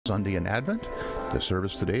Sunday in Advent. The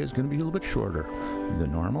service today is going to be a little bit shorter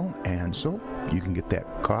than normal, and so you can get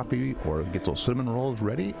that coffee or get those cinnamon rolls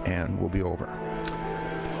ready, and we'll be over.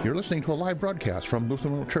 You're listening to a live broadcast from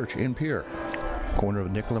Lutheran Church in Pierre, corner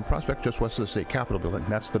of Nickel and Prospect, just west of the State Capitol building.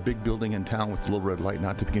 That's the big building in town with the little red light,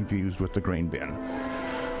 not to be confused with the grain bin.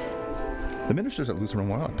 The ministers at Lutheran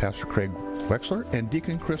Well are Pastor Craig Wexler and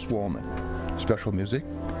Deacon Chris Woolman. Special music,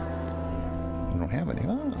 we don't have any.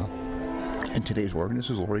 And today's organist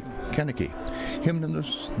is Lori Kennecke.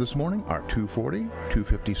 Hymns this morning are 240,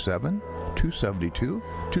 257, 272,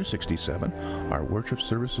 267. Our worship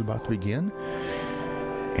service is about to begin,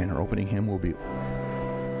 and our opening hymn will be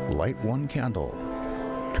Light One Candle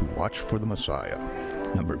to Watch for the Messiah,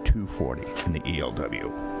 number 240 in the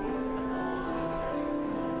ELW.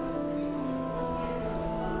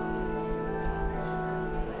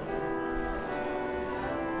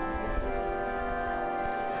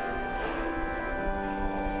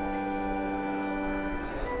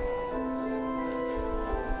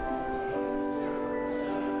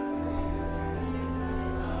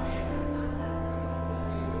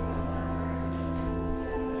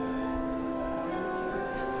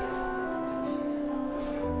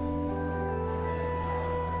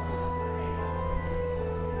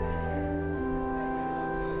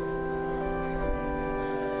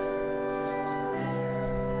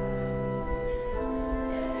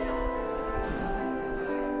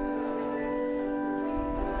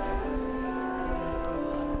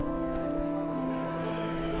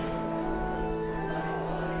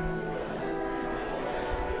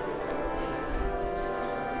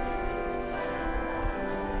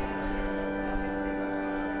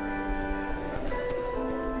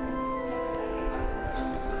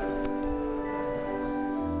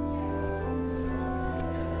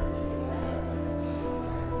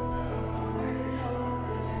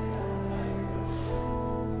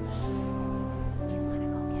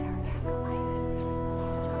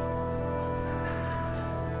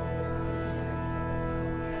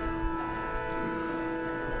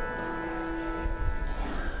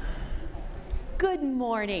 Good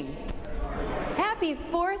morning. Happy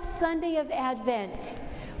fourth Sunday of Advent.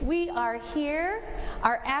 We are here.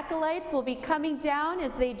 Our acolytes will be coming down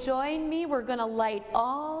as they join me. We're going to light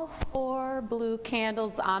all 4 blue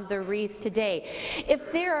candles on the wreath today.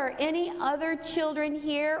 If there are any other children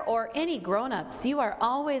here or any grown-ups, you are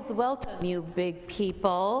always welcome, you big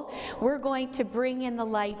people. We're going to bring in the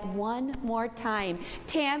light one more time.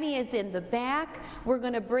 Tammy is in the back. We're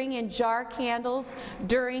going to bring in jar candles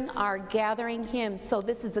during our gathering hymn. So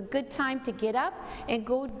this is a good time to get up and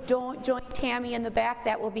go join Tammy in the back.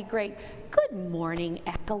 That will be great. Good morning,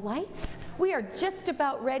 acolytes. We are just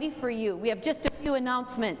about ready for you. We have just a few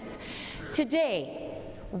announcements. Today,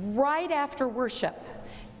 right after worship,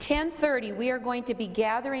 10:30, we are going to be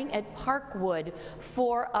gathering at Parkwood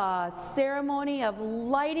for a ceremony of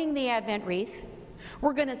lighting the Advent wreath.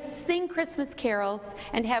 We're going to sing Christmas carols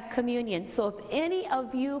and have communion. So if any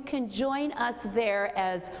of you can join us there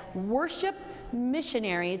as worship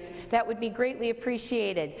missionaries, that would be greatly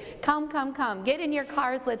appreciated. Come, come, come. Get in your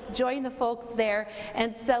cars. Let's join the folks there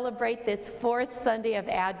and celebrate this fourth Sunday of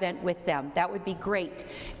Advent with them. That would be great.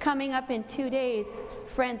 Coming up in 2 days,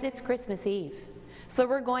 friends, it's Christmas Eve. So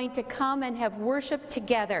we're going to come and have worship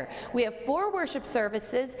together. We have 4 worship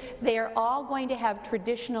services. They are all going to have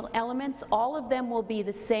traditional elements. All of them will be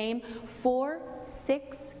the same: 4,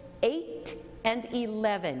 6, 8, and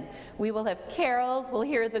 11. We will have carols. We'll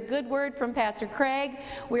hear the good word from Pastor Craig.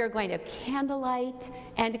 We are going to have candlelight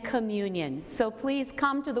and communion. So please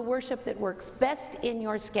come to the worship that works best in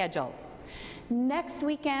your schedule. Next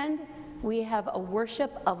weekend, we have a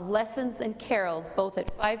worship of lessons and carols, both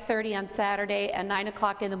at 5:30 on Saturday and 9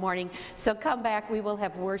 o'clock in the morning. So come back, we will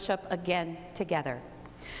have worship again together.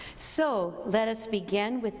 So let us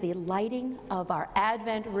begin with the lighting of our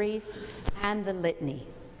Advent wreath and the litany.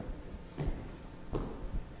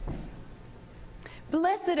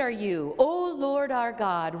 Blessed are you, O Lord our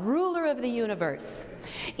God, ruler of the universe.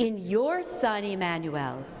 In your Son,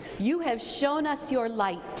 Emmanuel, you have shown us your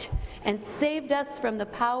light and saved us from the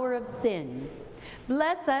power of sin.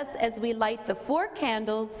 Bless us as we light the 4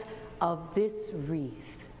 candles of this wreath.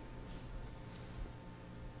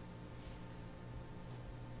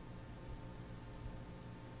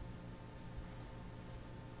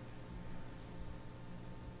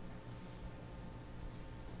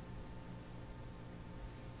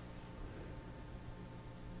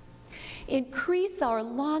 Increase our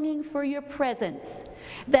longing for your presence,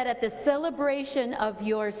 that at the celebration of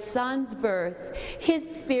your Son's birth, his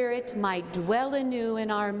Spirit might dwell anew in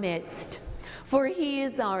our midst. For he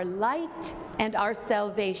is our light and our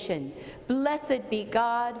salvation. Blessed be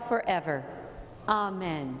God forever.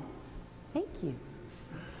 Amen. Thank you.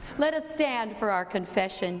 Let us stand for our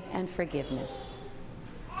confession and forgiveness.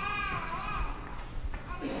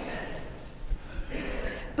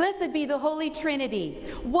 Blessed be the Holy Trinity,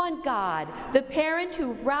 one God, the parent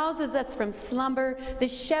who rouses us from slumber, the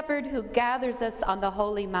shepherd who gathers us on the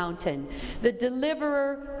holy mountain, the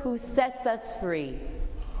deliverer who sets us free.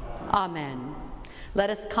 Amen. Let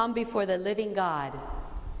us come before the living God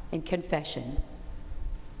in confession.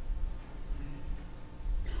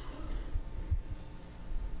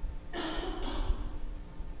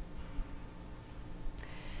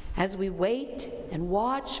 As we wait and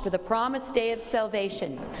watch for the promised day of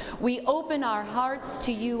salvation, we open our hearts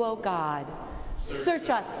to you, O God. Search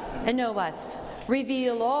us and know us.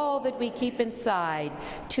 Reveal all that we keep inside.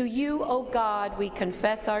 To you, O God, we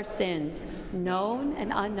confess our sins, known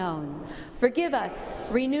and unknown. Forgive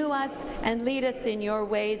us, renew us, and lead us in your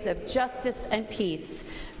ways of justice and peace.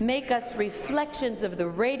 Make us reflections of the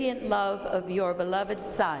radiant love of your beloved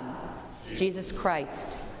Son, Jesus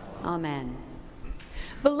Christ. Amen.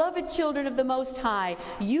 Beloved children of the Most High,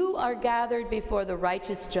 you are gathered before the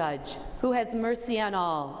righteous judge, who has mercy on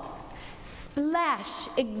all. Splash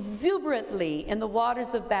exuberantly in the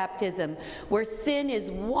waters of baptism, where sin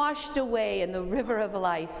is washed away in the river of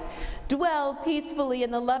life. Dwell peacefully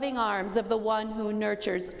in the loving arms of the one who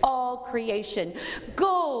nurtures all creation.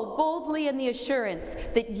 Go boldly in the assurance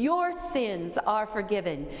that your sins are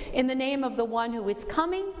forgiven, in the name of the one who is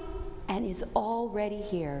coming and is already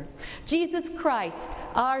here, Jesus Christ,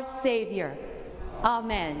 our Savior.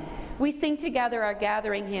 Amen. We sing together our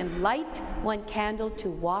gathering hymn, Light One Candle to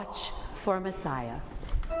Watch for Messiah.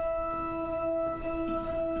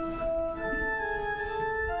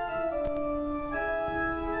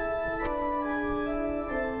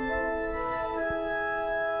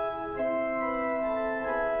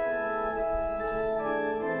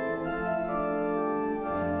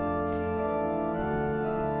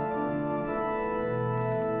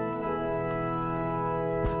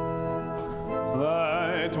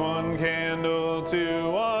 Light one candle to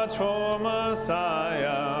watch for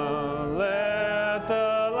Messiah. Let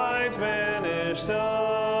the light banish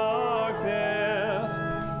darkness.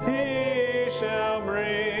 He shall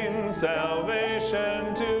bring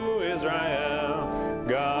salvation to Israel.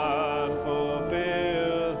 God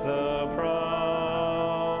fulfills the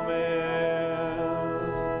promise.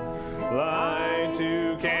 Light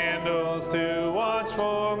two candles to watch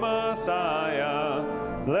for Messiah.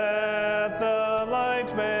 Let the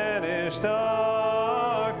light banish darkness.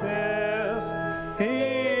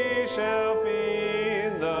 He shall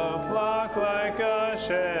feed the flock like a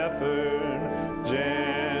shepherd,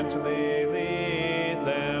 gently lead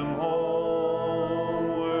them homeward.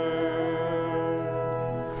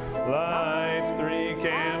 Light three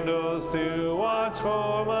candles to watch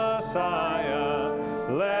for Messiah.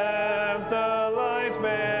 Let the light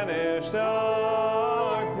banish darkness.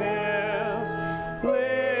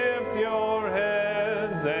 Lift your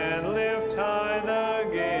heads and lift high the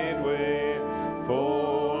gateway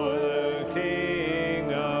for the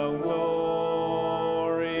King of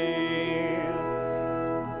glory.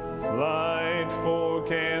 Light four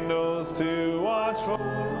candles to watch for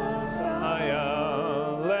Messiah.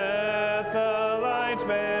 Let the light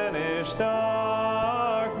banish darkness.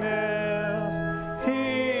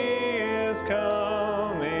 He is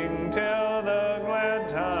coming, tell the glad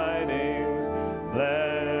tidings.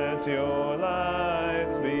 Let your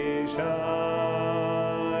lights be shining.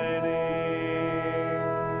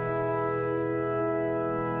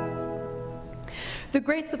 The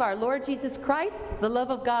grace of our Lord Jesus Christ, the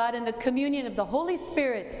love of God, and the communion of the Holy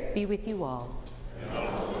Spirit be with you all.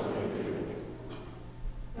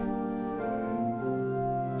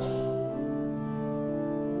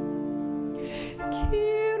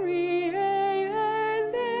 Kyrie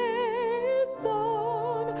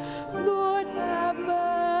eleison, Lord have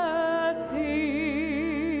mercy.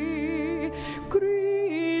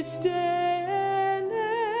 Christ eleison,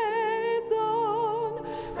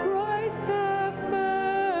 Christ have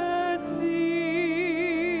mercy.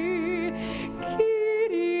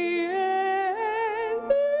 Kyrie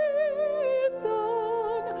eleison,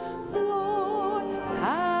 Lord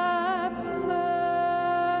have mercy.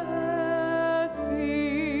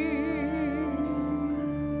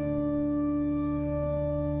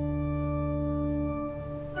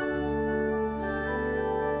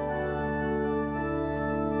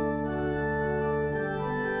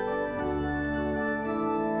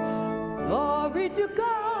 Glory to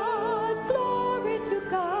God, glory to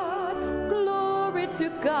God, glory to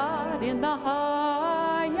God in the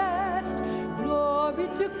highest.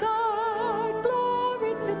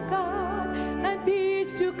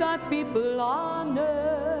 God's people on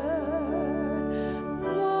earth.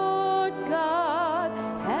 Lord God,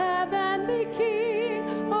 heavenly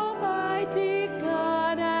King, almighty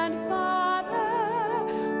God and Father,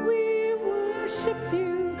 we worship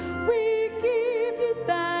you, we give you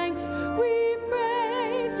thanks, we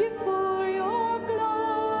praise you for your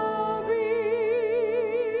glory.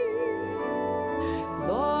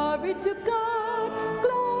 Glory to God,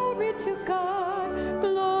 glory to God,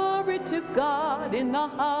 glory to God in the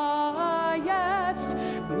highest.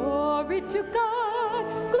 Glory to God,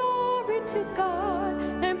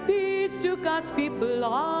 and peace to God's people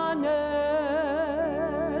on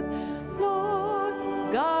earth.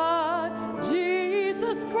 Lord God,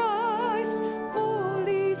 Jesus Christ,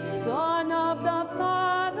 Holy Son of the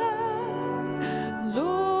Father,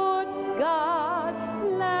 Lord God,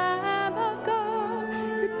 Lamb of God,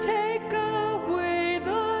 you take away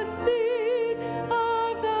the sin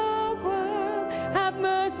of the world. Have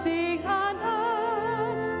mercy on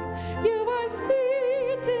us. You are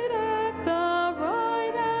seated at the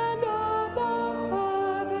right hand of the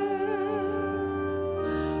Father.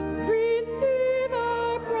 Receive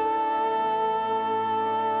our prayer.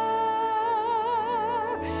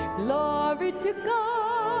 Glory to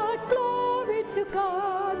God, glory to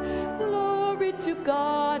God, glory to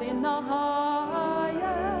God in the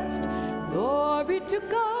highest. Glory to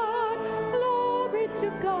God,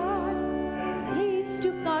 peace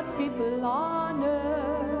to God's people on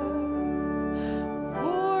earth.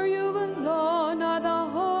 For you alone are the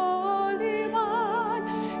Holy One,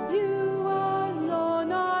 you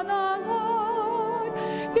alone are the Lord,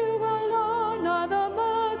 you alone are the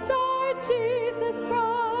Most High Jesus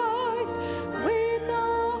Christ, with the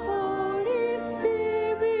Holy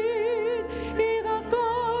Spirit, in the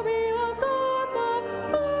glory of God the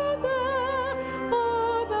Father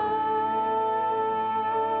above.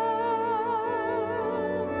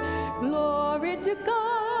 Glory to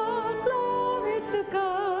God, glory to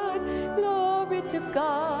God, glory to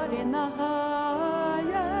God in the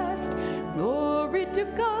highest. Glory to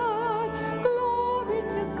God,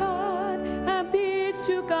 and peace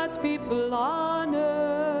to God's people on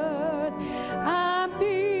earth, and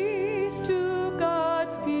peace to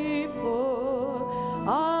God's people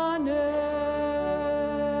on earth.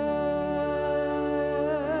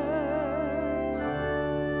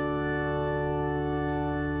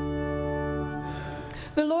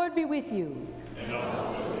 The Lord be with you.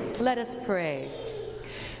 Let us pray.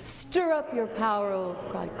 Stir up your power, O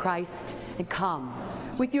Christ, and come.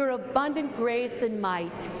 With your abundant grace and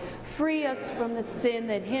might, free us from the sin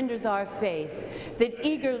that hinders our faith, that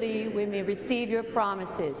eagerly we may receive your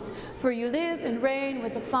promises. For you live and reign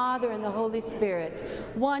with the Father and the Holy Spirit,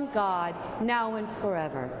 one God, now and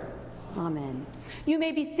forever. Amen. You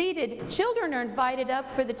may be seated. Children are invited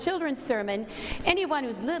up for the children's sermon. Anyone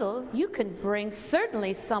who's little, you can bring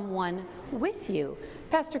certainly someone with you.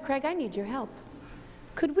 Pastor Craig, I need your help.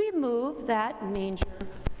 Could we move that manger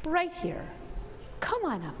right here? Come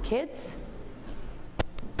on up, kids.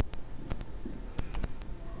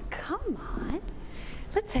 Come on.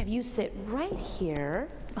 Let's have you sit right here.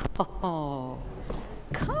 Oh,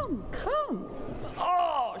 come.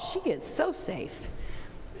 Oh, she is so safe.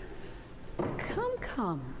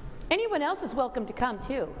 Come. Anyone else is welcome to come,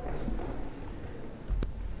 too.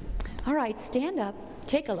 All right, stand up.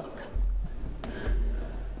 Take a look.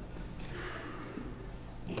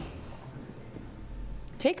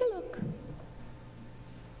 Take a look.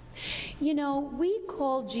 You know, we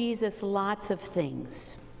call Jesus lots of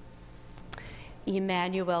things.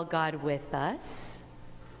 Emmanuel, God with us.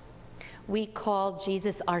 We call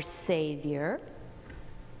Jesus our Savior.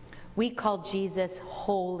 We call Jesus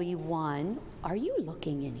Holy One. Are you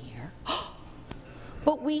looking in here?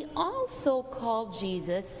 But we also call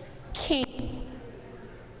Jesus King.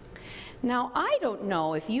 Now, I don't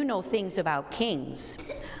know if you know things about kings.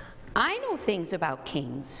 I know things about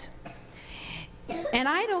kings. And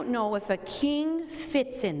I don't know if a king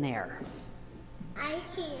fits in there. I can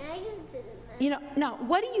fit in there. You know, now,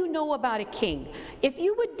 what do you know about a king? If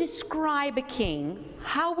you would describe a king,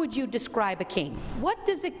 how would you describe a king? What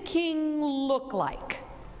does a king look like?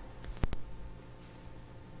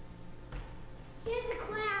 He has a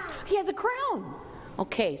crown. He has a crown.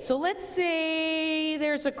 Okay, so let's say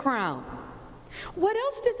there's a crown. What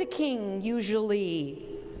else does a king usually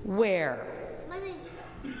wear?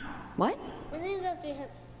 What?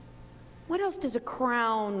 What else does a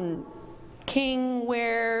crown king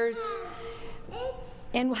wears?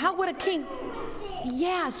 And how would a king?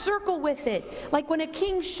 Yeah, circle with it. Like when a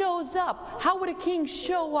king shows up, how would a king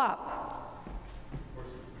show up?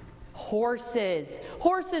 horses.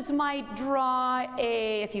 Horses might draw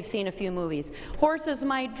if you've seen a few movies, horses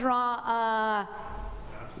might draw a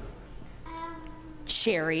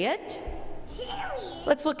chariot. Chariot?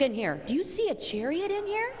 Let's look in here. Do you see a chariot in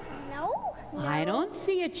here? No. I don't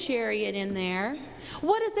see a chariot in there.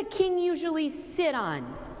 What does a king usually sit on?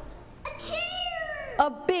 A chair. A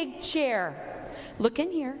big chair. Look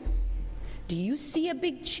in here. Do you see a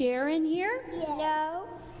big chair in here? Yes. No.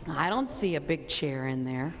 I don't see a big chair in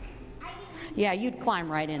there. Yeah, you'd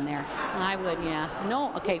climb right in there. I would, yeah.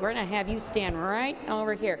 No, okay, we're going to have you stand right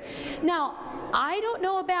over here. Now, I don't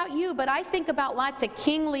know about you, but I think about lots of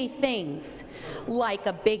kingly things, like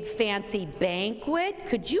a big fancy banquet.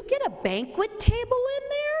 Could you get a banquet table in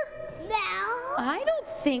there? No. I don't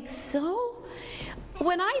think so.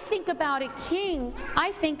 When I think about a king,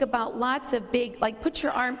 I think about lots of big, like put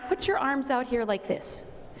your arms out here like this.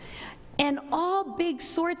 And all big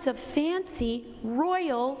sorts of fancy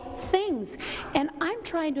royal things. And I'm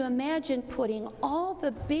trying to imagine putting all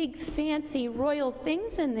the big fancy royal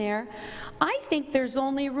things in there. I think there's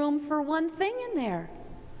only room for one thing in there.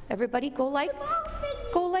 Everybody go like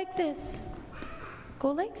this.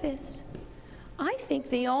 Go like this. I think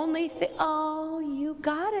the only thing, oh, you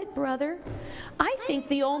got it, brother. I think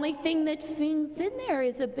the only thing that fits in there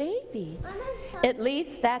is a baby. At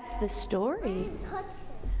least that's the story.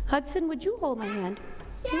 Hudson, would you hold my hand?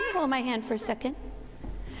 Can you hold my hand for a second?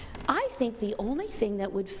 I think the only thing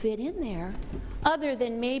that would fit in there, other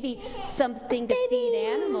than maybe something to feed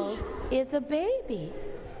animals, is a baby.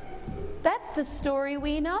 That's the story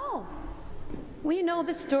we know. We know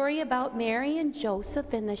the story about Mary and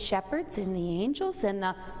Joseph and the shepherds and the angels and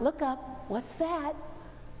the, look up, what's that?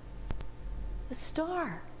 The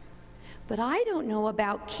star. But I don't know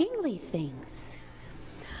about kingly things.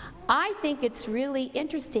 I think it's really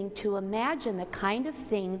interesting to imagine the kind of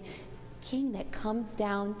king that comes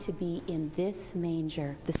down to be in this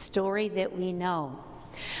manger, the story that we know.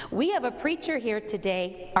 We have a preacher here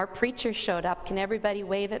today. Our preacher showed up. Can everybody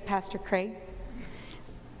wave at Pastor Craig?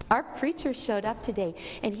 Our preacher showed up today,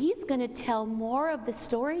 and he's going to tell more of the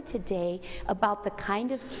story today about the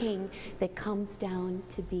kind of king that comes down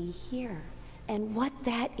to be here and what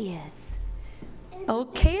that is.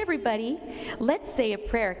 Okay, everybody, let's say a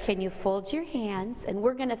prayer. Can you fold your hands? And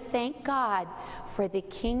we're going to thank God for the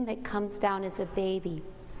king that comes down as a baby.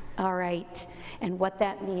 All right, and what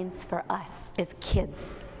that means for us as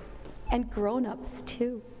kids and grown-ups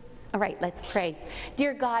too. All right, let's pray.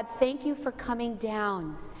 Dear God, thank you for coming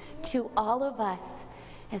down to all of us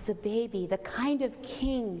as a baby, the kind of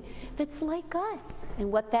king that's like us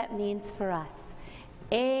and what that means for us.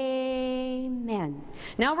 Amen.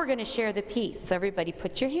 Now we're going to share the peace. So everybody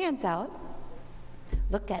put your hands out.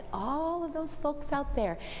 Look at all of those folks out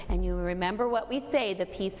there. And you remember what we say, the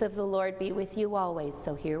peace of the Lord be with you always.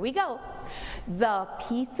 So here we go. The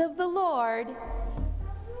peace of the Lord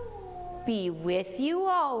be with you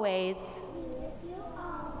always.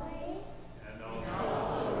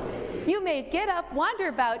 You may get up, wander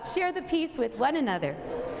about, share the peace with one another.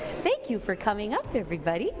 Thank you for coming up,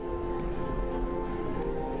 everybody.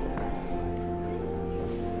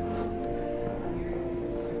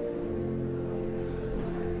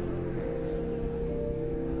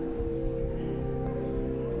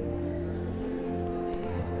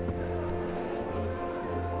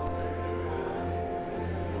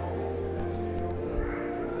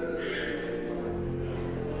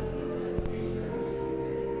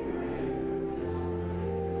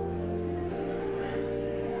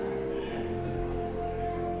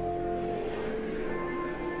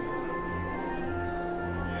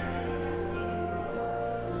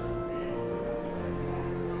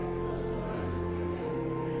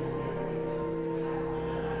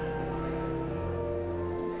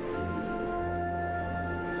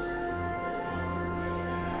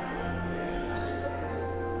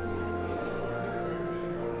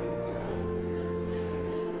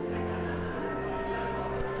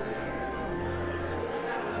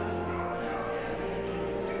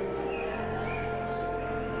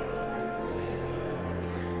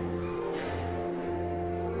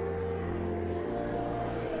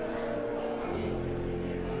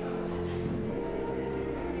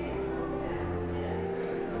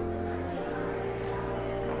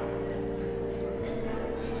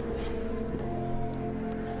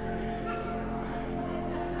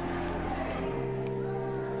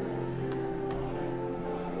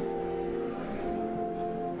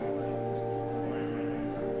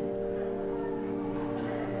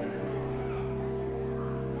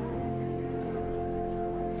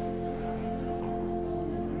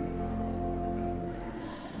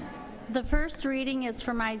 The first reading is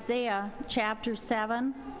from Isaiah chapter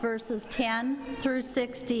 7, verses 10 through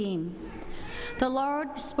 16. The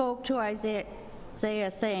Lord spoke to Isaiah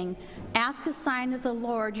saying, "Ask a sign of the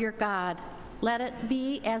Lord your God. Let it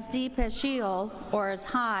be as deep as Sheol or as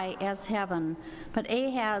high as heaven." But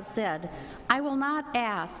Ahaz said, "I will not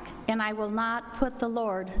ask, and I will not put the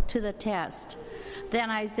Lord to the test."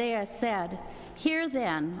 Then Isaiah said, "Hear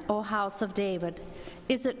then, O house of David,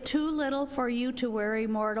 is it too little for you to weary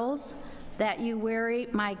mortals, that you weary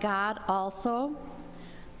my God also?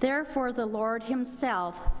 Therefore the Lord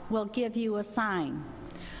himself will give you a sign.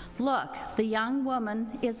 Look, the young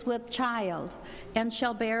woman is with child, and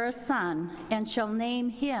shall bear a son, and shall name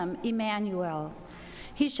him Emmanuel.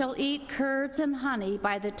 He shall eat curds and honey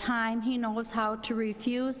by the time he knows how to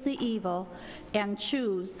refuse the evil and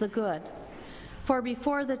choose the good. For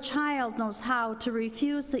before the child knows how to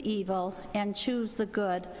refuse the evil and choose the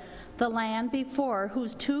good, the land before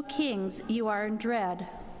whose 2 kings you are in dread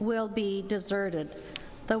will be deserted."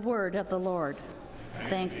 The word of the Lord.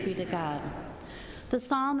 Thanks be to God. The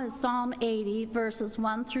psalm is Psalm 80, verses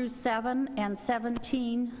 1 through 7 and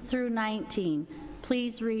 17 through 19.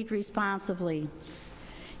 Please read responsively.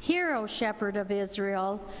 "Hear, O shepherd of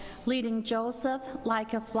Israel, leading Joseph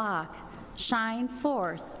like a flock. Shine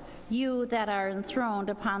forth, you that are enthroned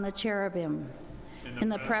upon the cherubim. In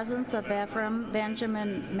the presence of Ephraim,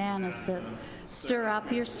 Benjamin, Manasseh, stir up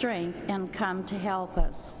your strength and come to help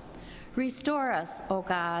us. Restore us, O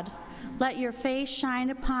God. Let your face shine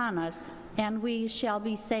upon us, and we shall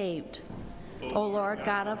be saved. O Lord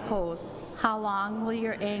God of hosts, how long will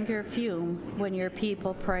your anger fume when your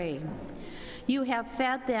people pray? You have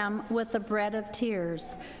fed them with the bread of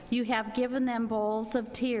tears. You have given them bowls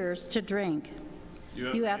of tears to drink.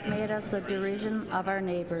 You have made us the derision of our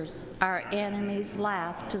neighbors. Our enemies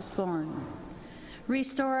laugh to scorn.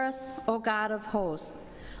 Restore us, O God of hosts.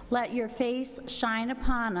 Let your face shine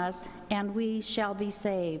upon us, and we shall be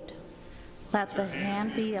saved. Let the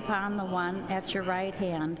hand be upon the one at your right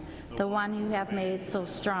hand, the one you have made so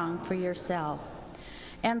strong for yourself.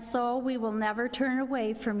 And so we will never turn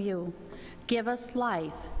away from you. Give us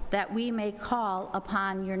life, that we may call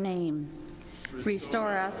upon your name.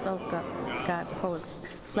 Restore us, O God of hosts.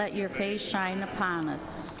 Let your face shine upon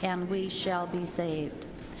us, and we shall be saved.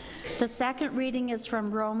 The second reading is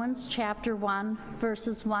from Romans chapter 1,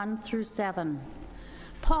 verses 1 through 7.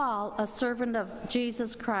 Paul, a servant of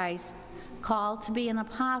Jesus Christ, called to be an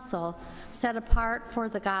apostle, set apart for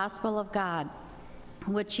the gospel of God,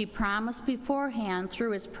 which he promised beforehand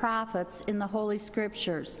through his prophets in the Holy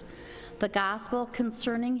Scriptures, the gospel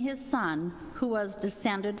concerning his Son, who was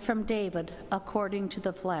descended from David according to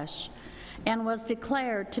the flesh, and was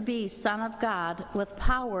declared to be Son of God with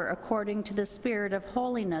power according to the Spirit of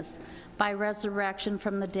holiness by resurrection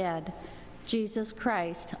from the dead, Jesus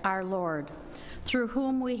Christ our Lord, through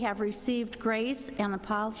whom we have received grace and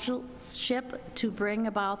apostleship to bring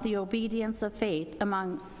about the obedience of faith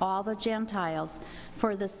among all the Gentiles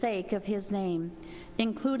for the sake of his name,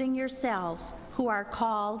 including yourselves, who are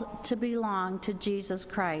called to belong to Jesus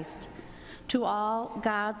Christ. To all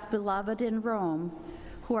God's beloved in Rome,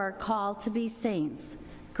 who are called to be saints,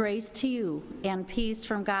 grace to you and peace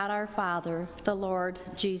from God our Father, the Lord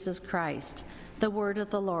Jesus Christ. The word of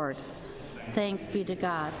the Lord. Thanks be to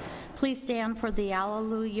God. Please stand for the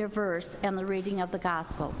Alleluia verse and the reading of the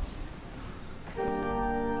gospel.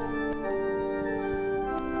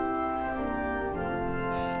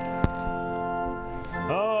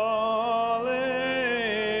 Alleluia.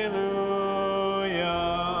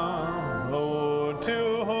 Lord,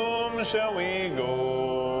 to whom shall we go?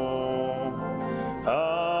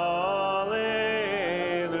 Alleluia.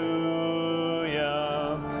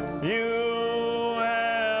 You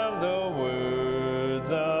have the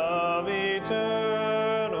words of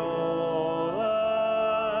eternal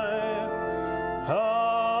life.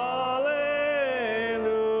 Alleluia.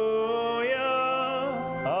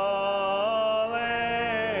 Alleluia.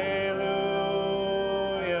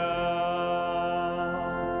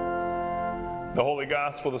 The Holy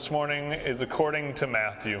Gospel this morning is according to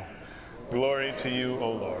Matthew. Glory to you,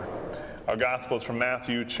 O Lord. Our Gospel is from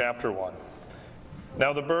Matthew chapter 1.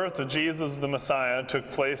 Now the birth of Jesus the Messiah took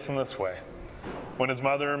place in this way. When his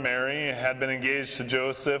mother Mary had been engaged to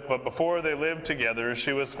Joseph, but before they lived together,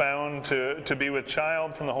 she was found to be with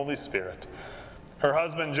child from the Holy Spirit. Her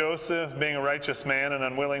husband Joseph, being a righteous man and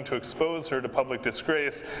unwilling to expose her to public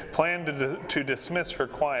disgrace, planned to dismiss her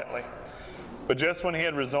quietly. But just when he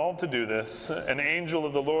had resolved to do this, an angel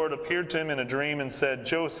of the Lord appeared to him in a dream and said,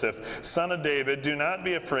 "Joseph, son of David, do not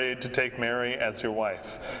be afraid to take Mary as your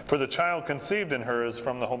wife, for the child conceived in her is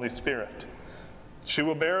from the Holy Spirit. She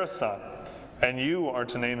will bear a son, and you are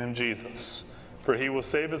to name him Jesus, for he will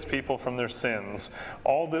save his people from their sins.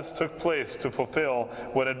 All this took place to fulfill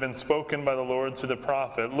what had been spoken by the Lord through the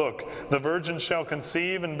prophet. Look, the virgin shall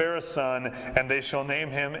conceive and bear a son, and they shall name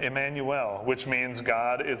him Emmanuel, which means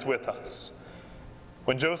God is with us.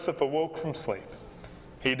 When Joseph awoke from sleep,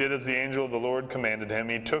 he did as the angel of the Lord commanded him.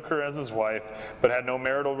 He took her as his wife, but had no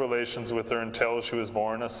marital relations with her until she was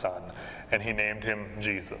born a son, and he named him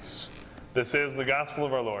Jesus. This is the gospel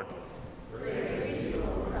of our Lord. Praise you,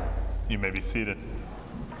 Christ. You may be seated.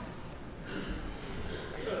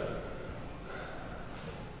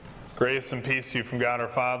 Grace and peace to you from God our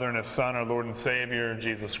Father and his Son, our Lord and Savior,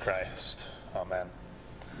 Jesus Christ. Amen.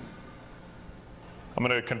 I'm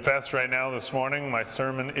going to confess right now this morning, my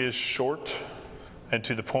sermon is short and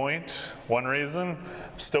to the point. One reason,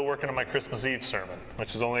 I'm still working on my Christmas Eve sermon,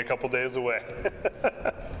 which is only a couple days away.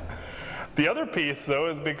 The other piece, though,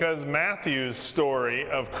 is because Matthew's story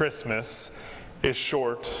of Christmas is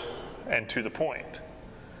short and to the point.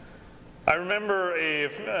 I remember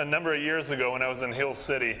a number of years ago when I was in Hill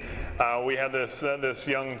City, we had this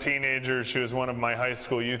young teenager. She was one of my high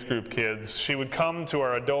school youth group kids. She would come to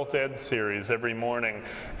our adult ed series every morning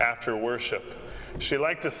after worship. She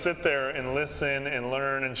liked to sit there and listen and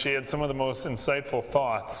learn, and she had some of the most insightful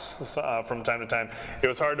thoughts from time to time. It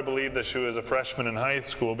was hard to believe that she was a freshman in high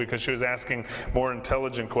school because she was asking more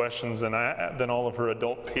intelligent questions than all of her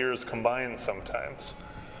adult peers combined sometimes.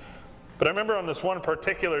 But I remember on this one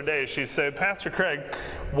particular day, she said, "Pastor Craig,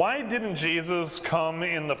 why didn't Jesus come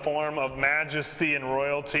in the form of majesty and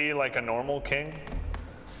royalty like a normal king?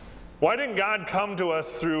 Why didn't God come to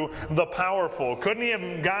us through the powerful? Couldn't he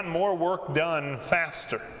have gotten more work done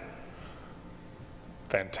faster?"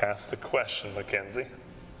 Fantastic question, Mackenzie.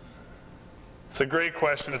 It's a great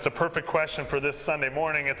question. It's a perfect question for this Sunday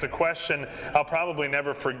morning. It's a question I'll probably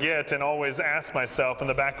never forget and always ask myself in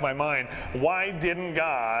the back of my mind. Why didn't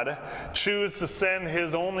God choose to send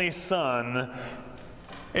his only son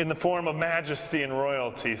in the form of majesty and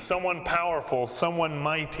royalty? Someone powerful, someone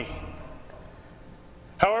mighty.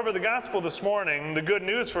 However, the gospel this morning, the good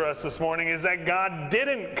news for us this morning is that God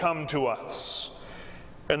didn't come to us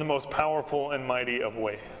in the most powerful and mighty of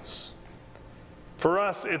ways. For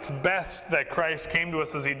us, it's best that Christ came to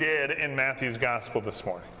us as he did in Matthew's gospel this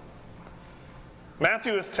morning.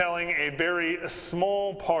 Matthew is telling a very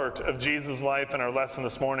small part of Jesus' life in our lesson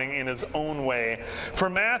this morning in his own way.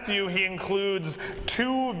 For Matthew, he includes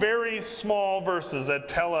two very small verses that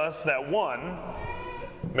tell us that one,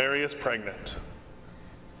 Mary is pregnant,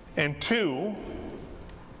 and two,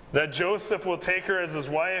 that Joseph will take her as his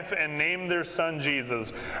wife and name their son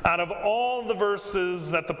Jesus. Out of all the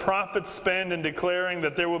verses that the prophets spend in declaring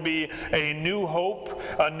that there will be a new hope,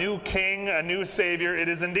 a new king, a new savior, it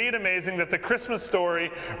is indeed amazing that the Christmas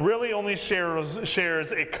story really only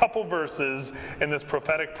shares a couple verses in this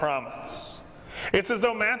prophetic promise. It's as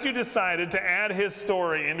though Matthew decided to add his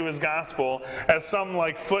story into his gospel as some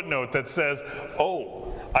footnote that says,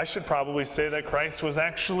 "Oh, I should probably say that Christ was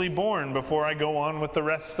actually born before I go on with the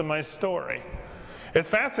rest of my story." It's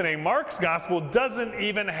fascinating. Mark's gospel doesn't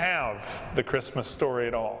even have the Christmas story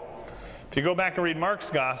at all. If you go back and read Mark's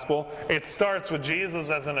gospel, it starts with Jesus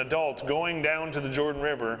as an adult going down to the Jordan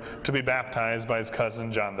River to be baptized by his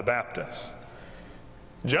cousin John the Baptist.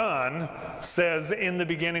 John says, "In the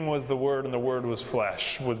beginning was the Word, and the Word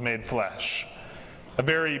was made flesh." A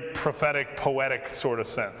very prophetic, poetic sort of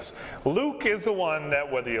sense. Luke is the one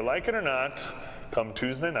that, whether you like it or not, come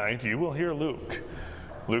Tuesday night, you will hear Luke.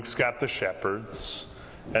 Luke's got the shepherds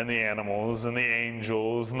and the animals and the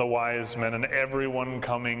angels and the wise men and everyone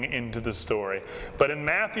coming into the story. But in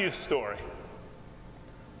Matthew's story,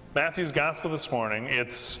 Matthew's gospel this morning,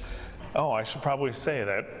 it's, I should probably say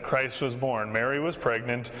that Christ was born. Mary was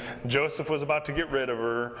pregnant. Joseph was about to get rid of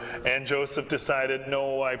her. And Joseph decided,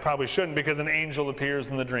 no, I probably shouldn't because an angel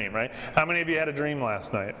appears in the dream, right? How many of you had a dream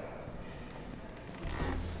last night?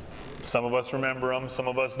 Some of us remember them, some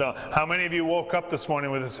of us don't. How many of you woke up this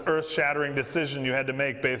morning with this earth-shattering decision you had to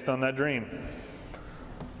make based on that dream?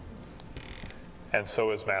 And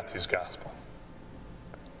so is Matthew's gospel.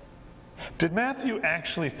 Did Matthew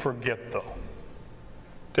actually forget, though?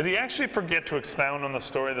 Did he actually forget to expound on the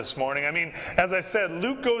story this morning? I mean, as I said,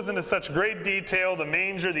 Luke goes into such great detail, the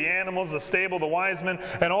manger, the animals, the stable, the wise men,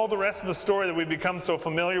 and all the rest of the story that we've become so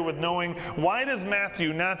familiar with knowing. Why does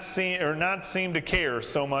Matthew not seem to care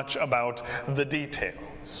so much about the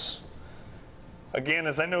details? Again,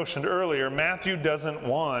 as I mentioned earlier, Matthew doesn't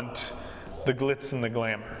want the glitz and the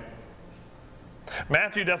glamour.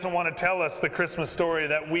 Matthew doesn't want to tell us the Christmas story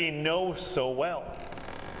that we know so well.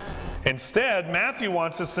 Instead, Matthew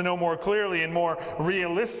wants us to know more clearly and more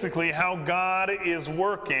realistically how God is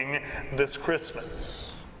working this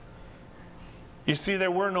Christmas. You see, there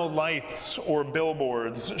were no lights or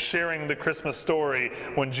billboards sharing the Christmas story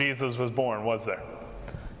when Jesus was born, was there?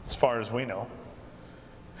 As far as we know.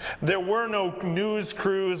 There were no news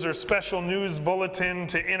crews or special news bulletin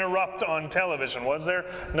to interrupt on television, was there?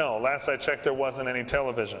 No, last I checked, there wasn't any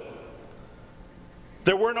television.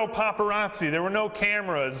 There were no paparazzi, there were no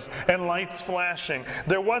cameras and lights flashing.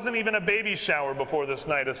 There wasn't even a baby shower before this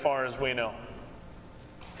night, as far as we know.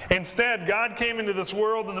 Instead, God came into this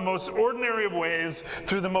world in the most ordinary of ways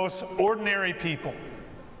through the most ordinary people.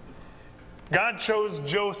 God chose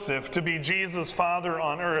Joseph to be Jesus' father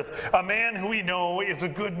on earth, a man who we know is a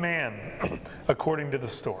good man, according to the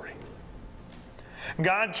story.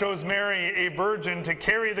 God chose Mary, a virgin, to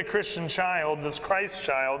carry the Christian child, this Christ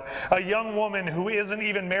child, a young woman who isn't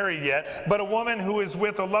even married yet, but a woman who is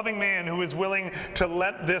with a loving man who is willing to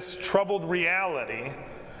let this troubled reality,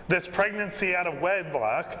 this pregnancy out of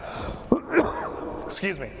wedlock,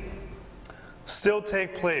 excuse me, still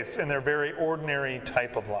take place in their very ordinary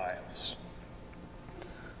type of lives.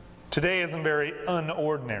 Today isn't very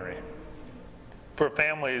unordinary for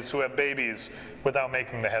families who have babies without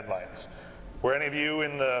making the headlines. Were any of you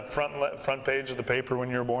in the front page of the paper when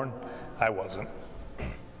you were born? I wasn't.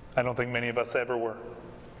 I don't think many of us ever were.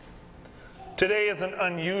 Today isn't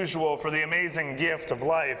unusual for the amazing gift of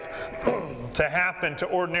life to happen to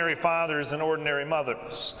ordinary fathers and ordinary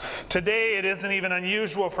mothers. Today it isn't even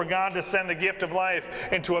unusual for God to send the gift of life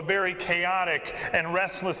into a very chaotic and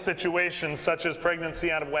restless situation such as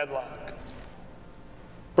pregnancy out of wedlock.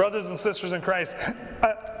 Brothers and sisters in Christ,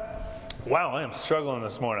 wow, I am struggling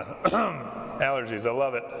this morning. Allergies, I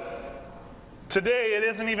love it. Today, it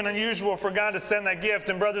isn't even unusual for God to send that gift.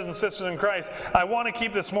 And brothers and sisters in Christ, I want to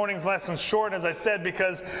keep this morning's lesson short, as I said,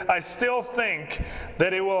 because I still think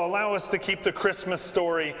that it will allow us to keep the Christmas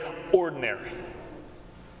story ordinary,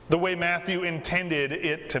 the way Matthew intended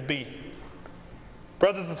it to be.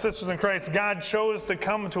 Brothers and sisters in Christ, God chose to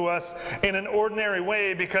come to us in an ordinary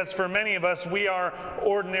way because for many of us, we are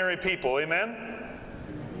ordinary people. Amen?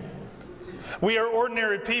 We are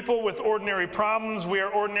ordinary people with ordinary problems. We are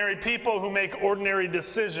ordinary people who make ordinary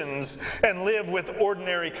decisions and live with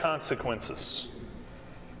ordinary consequences.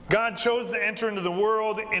 God chose to enter into the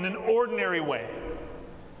world in an ordinary way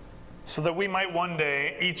so that we might one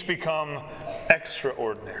day each become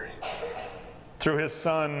extraordinary through his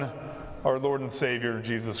Son, our Lord and Savior,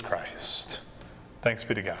 Jesus Christ. Thanks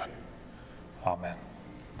be to God. Amen.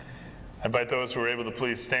 I invite those who are able to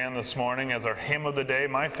please stand this morning as our hymn of the day,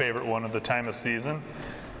 my favorite one of the time of season,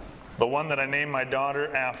 the one that I named my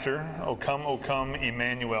daughter after, O Come,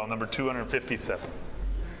 Emmanuel, number 257.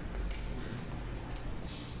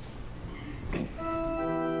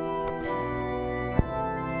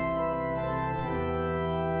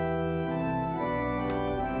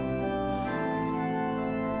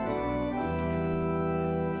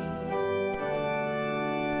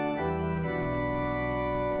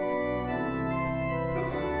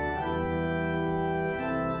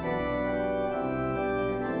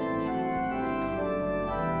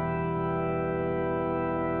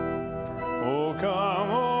 O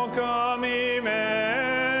come, Emmanuel,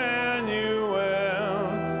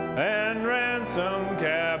 and ransom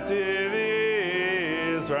captive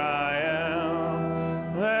Israel,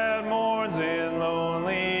 that mourns in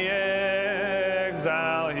lonely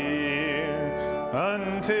exile here,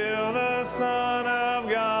 until the Son of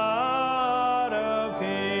God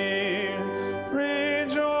appear.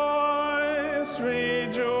 Rejoice,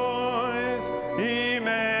 rejoice,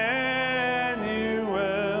 Emmanuel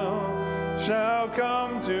shall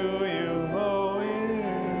come to you, O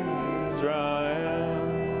Israel.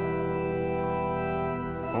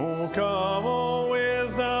 O come, O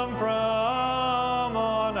wisdom from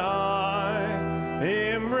on high,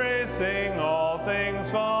 embracing all things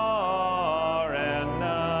far and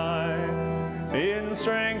nigh. In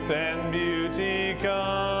strength and beauty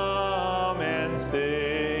come and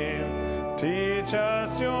stay. Teach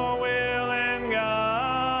us your will and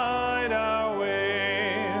guide our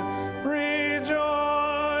way.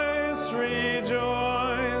 Rejoice,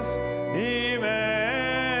 rejoice, Emmanuel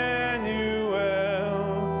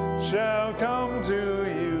shall come to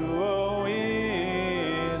you, O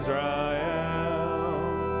Israel.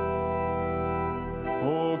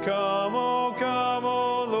 O come, O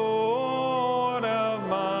Lord of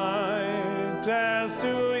might, as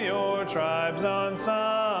to your tribes on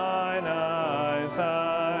Sinai's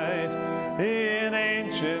height. In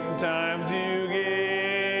ancient times you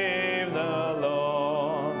gave the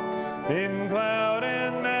law, in cloud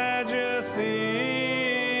and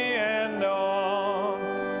majesty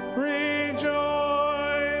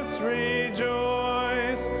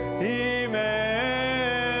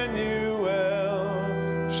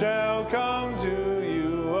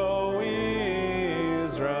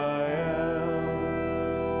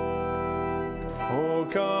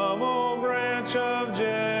come, O branch of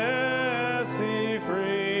Jesse,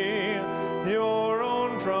 free your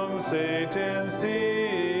own from Satan's tyranny.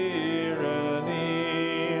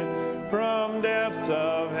 From depths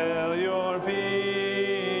of hell your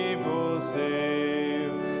people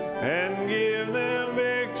save, and give them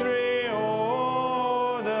victory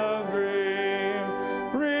o'er the grave.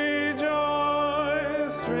 Rejoice,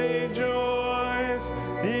 rejoice,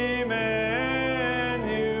 Emmanuel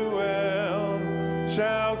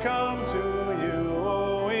shall come to you,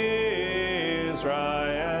 O Israel.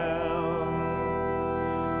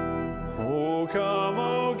 O come,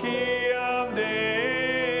 O Key of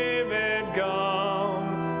David,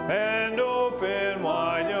 come and open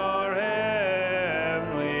wide your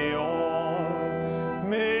heavenly home.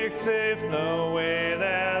 Make safe the way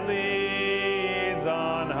that leads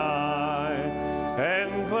on high,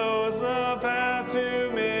 and close the path to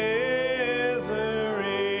misery.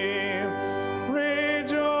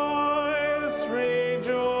 Rejoice,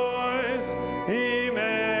 rejoice,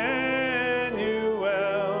 Emmanuel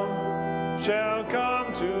shall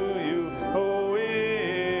come to you, O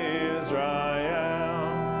Israel.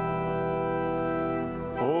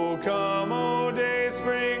 O come, O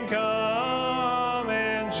dayspring, come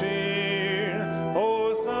and cheer.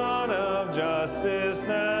 O Son of Justice,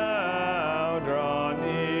 now draw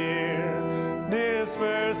near.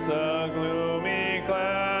 Disperse the gloomy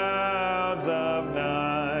clouds of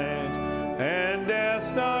night, and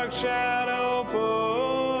death's dark shadow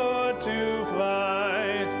put to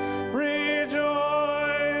flight.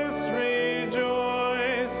 Rejoice,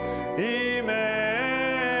 rejoice, Emmanuel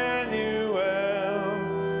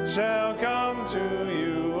shall come to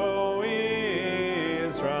you, O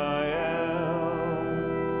Israel.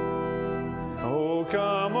 O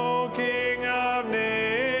come, O King of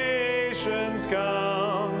nations,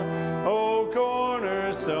 come, O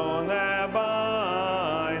cornerstone that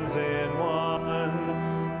binds in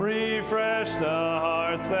one. Refresh the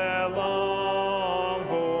hearts that long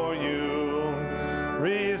for you.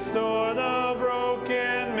 Restore the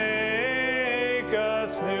broken, make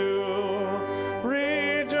us new.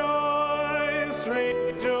 Rejoice,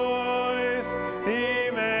 rejoice,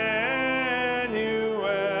 Emmanuel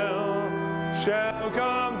shall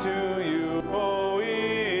come to you, O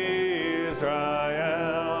Israel.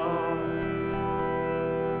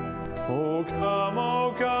 O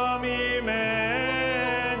come, Emmanuel,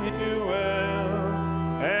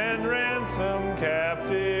 and ransom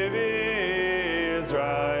captive Israel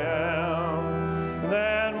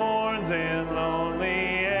that mourns in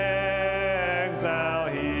lonely exile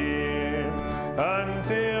here,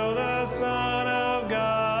 until the Son of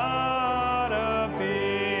God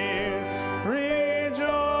appear.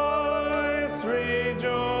 Rejoice,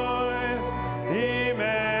 rejoice, Emmanuel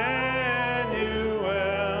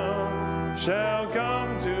shall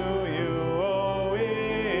come to you, O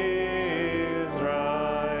Israel.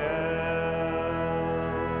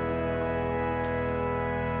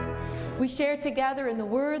 We share together in the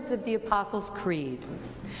words of the Apostles' Creed.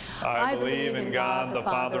 I believe in God the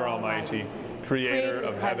Father Almighty, creator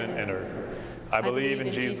of heaven and earth. I believe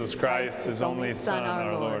in Jesus Christ, his only Son,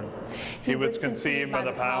 our Lord. He was conceived by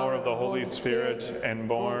the power of the Holy Spirit and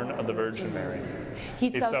born of the Virgin Mary.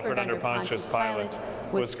 He suffered under Pontius Pilate,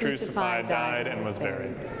 was crucified, died, and was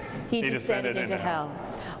buried. He descended into hell.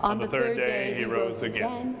 On the third day he rose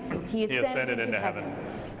again. He ascended into heaven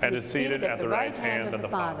and is seated at the right hand of the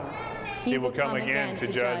Father. He will come again to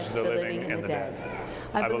judge the living and the dead.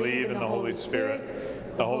 I believe in the Holy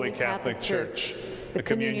Spirit, the Holy Catholic Church, the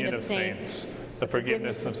communion of saints, the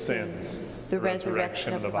forgiveness of sins, the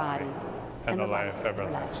resurrection of the body, and the life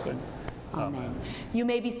everlasting. Amen. You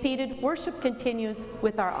may be seated. Worship continues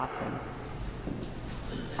with our offering.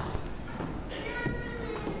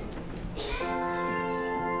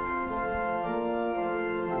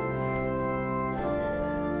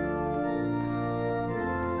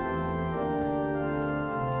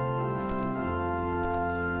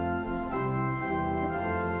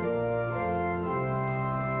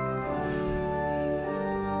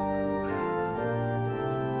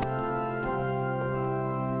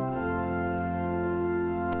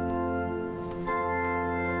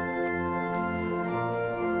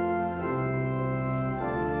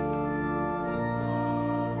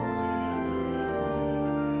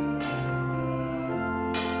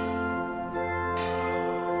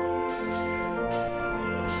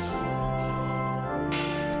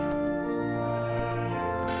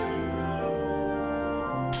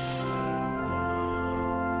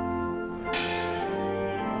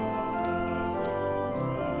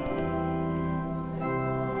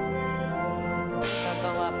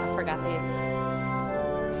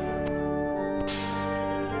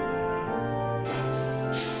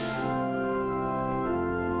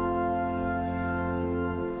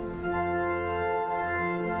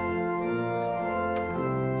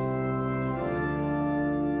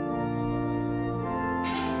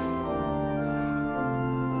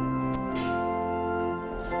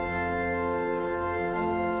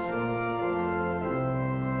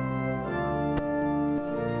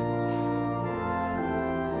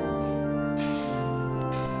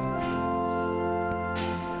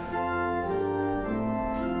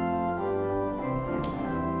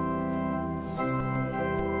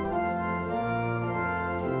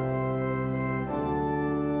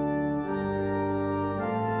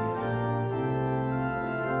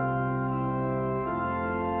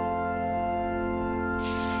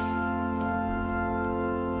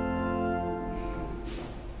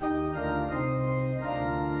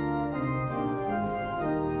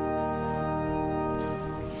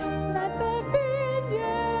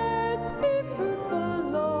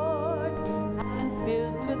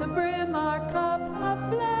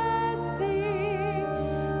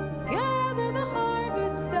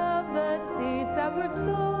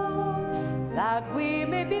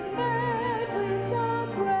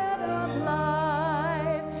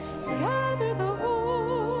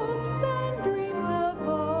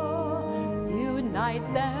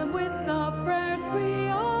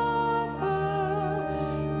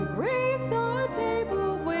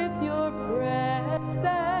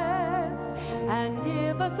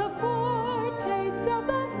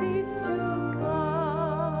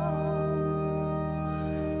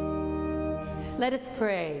 Let us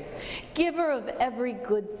pray. Giver of every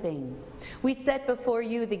good thing, we set before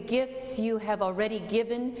you the gifts you have already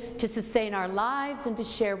given to sustain our lives and to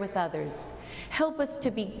share with others. Help us to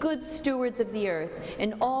be good stewards of the earth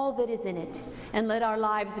and all that is in it, and let our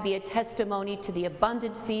lives be a testimony to the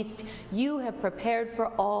abundant feast you have prepared for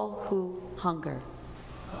all who hunger.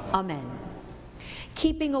 Amen.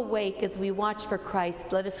 Keeping awake as we watch for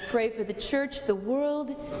Christ, let us pray for the church, the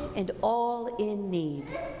world, and all in need.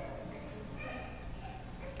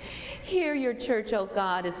 Hear your church, O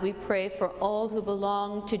God, as we pray for all who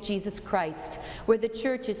belong to Jesus Christ. Where the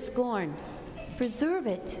church is scorned, preserve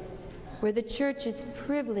it. Where the church is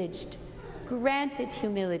privileged, grant it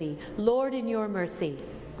humility. Lord, in your mercy.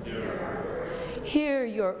 Hear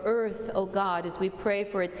your earth, O God, as we pray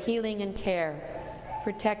for its healing and care.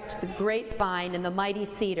 Protect the grapevine and the mighty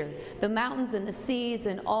cedar, the mountains and the seas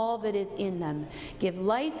and all that is in them. Give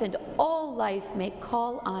life, and all life may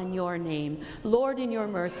call on your name. Lord, in your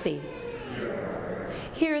mercy.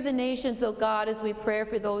 Hear the nations, O God, as we pray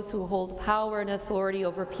for those who hold power and authority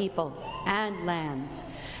over people and lands.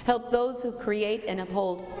 Help those who create and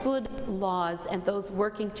uphold good laws and those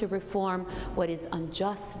working to reform what is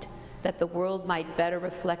unjust, that the world might better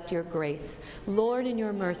reflect your grace. Lord, in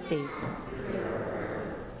your mercy.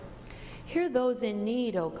 Hear those in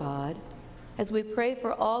need, O God, as we pray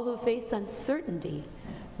for all who face uncertainty,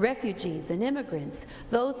 refugees and immigrants,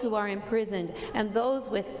 those who are imprisoned, and those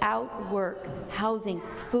without work, housing,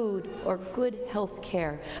 food, or good health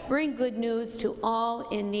care. Bring good news to all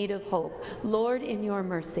in need of hope. Lord, in your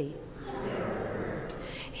mercy.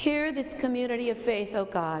 Hear this community of faith, O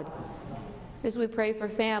God, as we pray for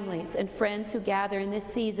families and friends who gather in this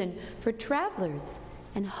season, for travelers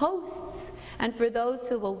and hosts, and for those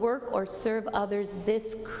who will work or serve others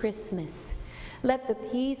this Christmas. Let the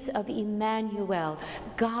peace of Emmanuel,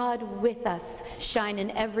 God with us, shine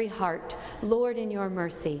in every heart. Lord, in your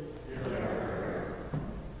mercy.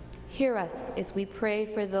 Hear us as we pray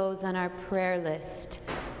for those on our prayer list,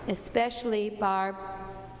 especially Barb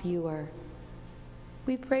Buer.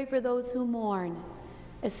 We pray for those who mourn,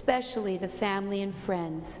 especially the family and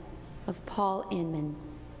friends of Paul Inman.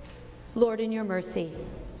 Lord, in your mercy.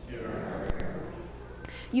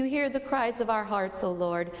 You hear the cries of our hearts, O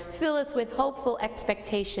Lord. Fill us with hopeful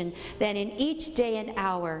expectation that in each day and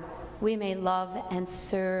hour we may love and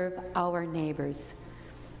serve our neighbors.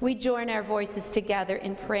 We join our voices together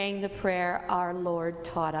in praying the prayer our Lord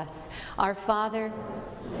taught us. Our Father,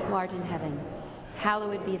 who art in heaven,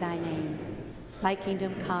 hallowed be thy name. Thy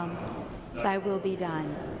kingdom come, thy will be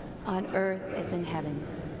done, on earth as in heaven.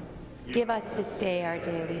 Give us this day our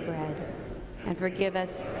daily bread, and forgive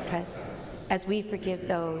us as we forgive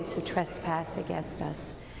those who trespass against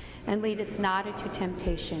us. And lead us not into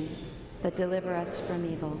temptation, but deliver us from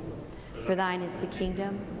evil. For thine is the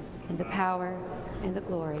kingdom, and the power, and the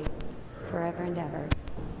glory, forever and ever.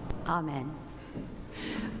 Amen.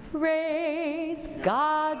 Praise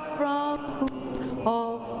God, from whom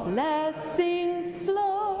all blessings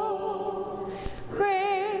flow.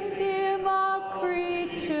 Praise him, all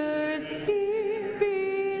creatures here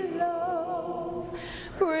below.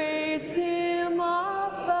 Praise him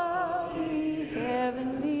above, ye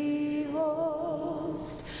heavenly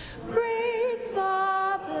host. Praise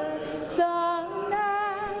Father, Son,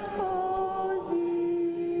 and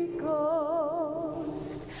Holy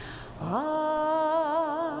Ghost. Amen.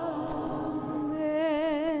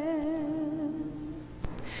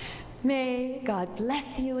 May God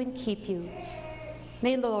bless you and keep you.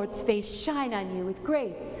 May the Lord's face shine on you with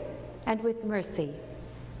grace and with mercy.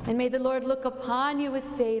 And may the Lord look upon you with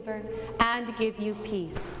favor and give you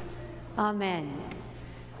peace. Amen.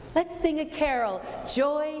 Let's sing a carol,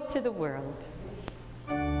 Joy to the World.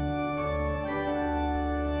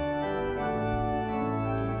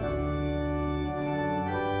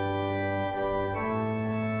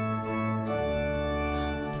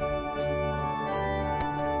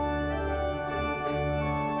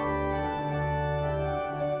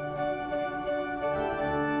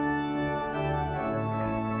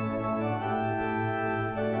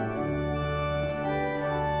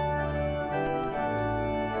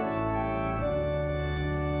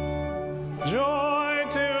 Joy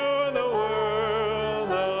to the world,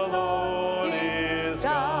 the Lord is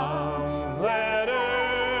come. Let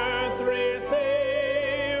earth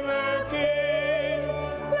receive her King.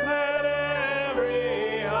 Let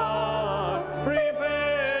every heart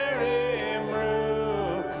prepare him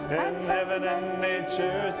room. And heaven and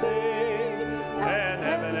nature sing, and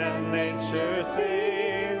heaven and nature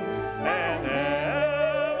sing, and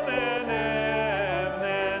heaven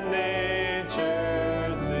and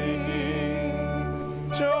nature sing.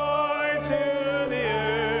 Joy to the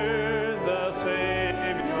earth, the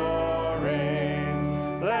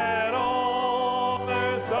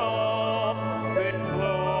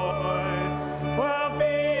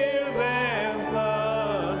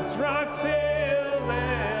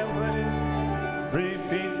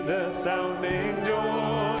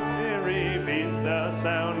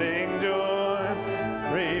sounding joy.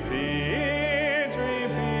 Repeat,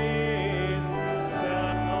 repeat,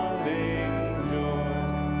 sounding joy.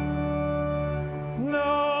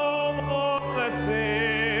 No more let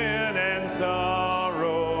sin and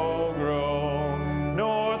sorrow grow,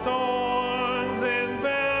 nor thorns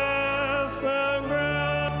infest the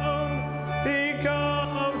ground. He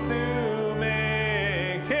comes to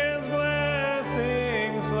make his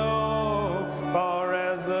blessings flow, far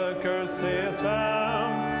as the curse is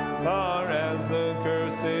found, far as the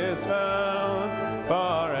curse is found,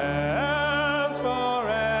 far as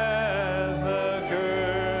the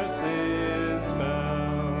curse is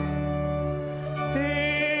found.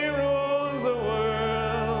 He rules the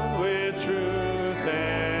world with truth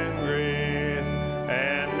and grace,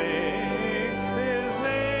 and makes his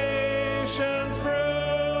nations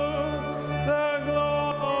prove the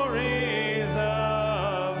glories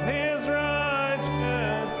of his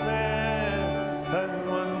righteousness, and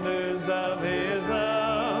wonders of his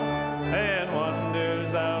love, and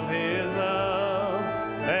wonders of his love,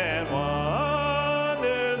 and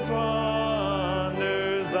wonders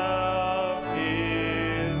of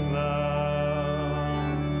his love.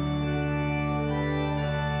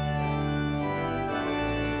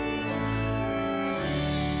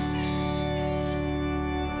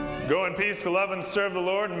 Go in peace to love and serve the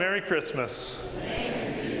Lord, and Merry Christmas.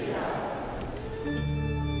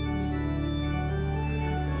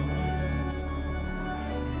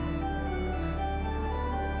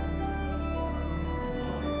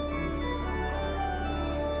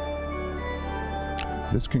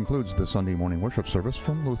 This concludes the Sunday morning worship service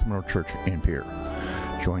from Lutheran Road Church in Pierre.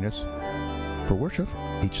 Join us for worship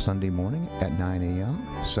each Sunday morning at 9 a.m.,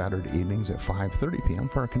 Saturday evenings at 5:30 p.m.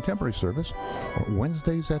 for our contemporary service, or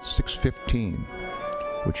Wednesdays at 6:15,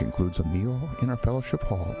 which includes a meal in our fellowship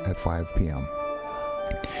hall at 5 p.m.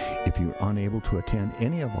 If you're unable to attend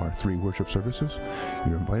any of our 3 worship services,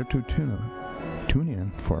 you're invited to tune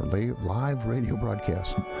in for our live radio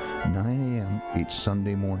broadcast 9 a.m. each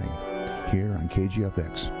Sunday morning here on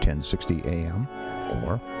KGFX 1060 AM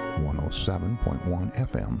or 107.1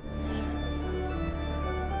 FM.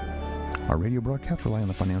 Our radio broadcasts rely on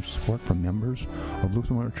the financial support from members of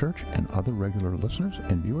Lutheran Road Church and other regular listeners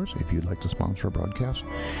and viewers. If you'd like to sponsor a broadcast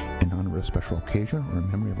in honor of a special occasion or in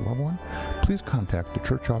memory of a loved one, please contact the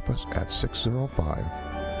church office at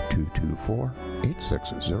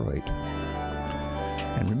 605-224-8608.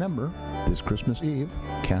 And remember, this Christmas Eve,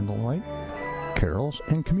 candlelight, carols,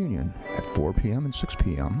 and communion at 4 p.m. and 6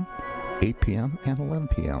 p.m., 8 p.m. and 11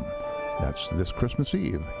 p.m. That's this Christmas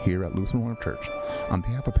Eve here at Lutheran Road Church. On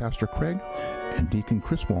behalf of Pastor Craig and Deacon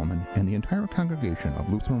Chris Woolman and the entire congregation of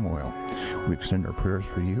Lutheran Memorial, we extend our prayers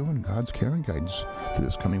for you and God's care and guidance through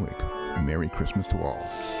this coming week. Merry Christmas to all.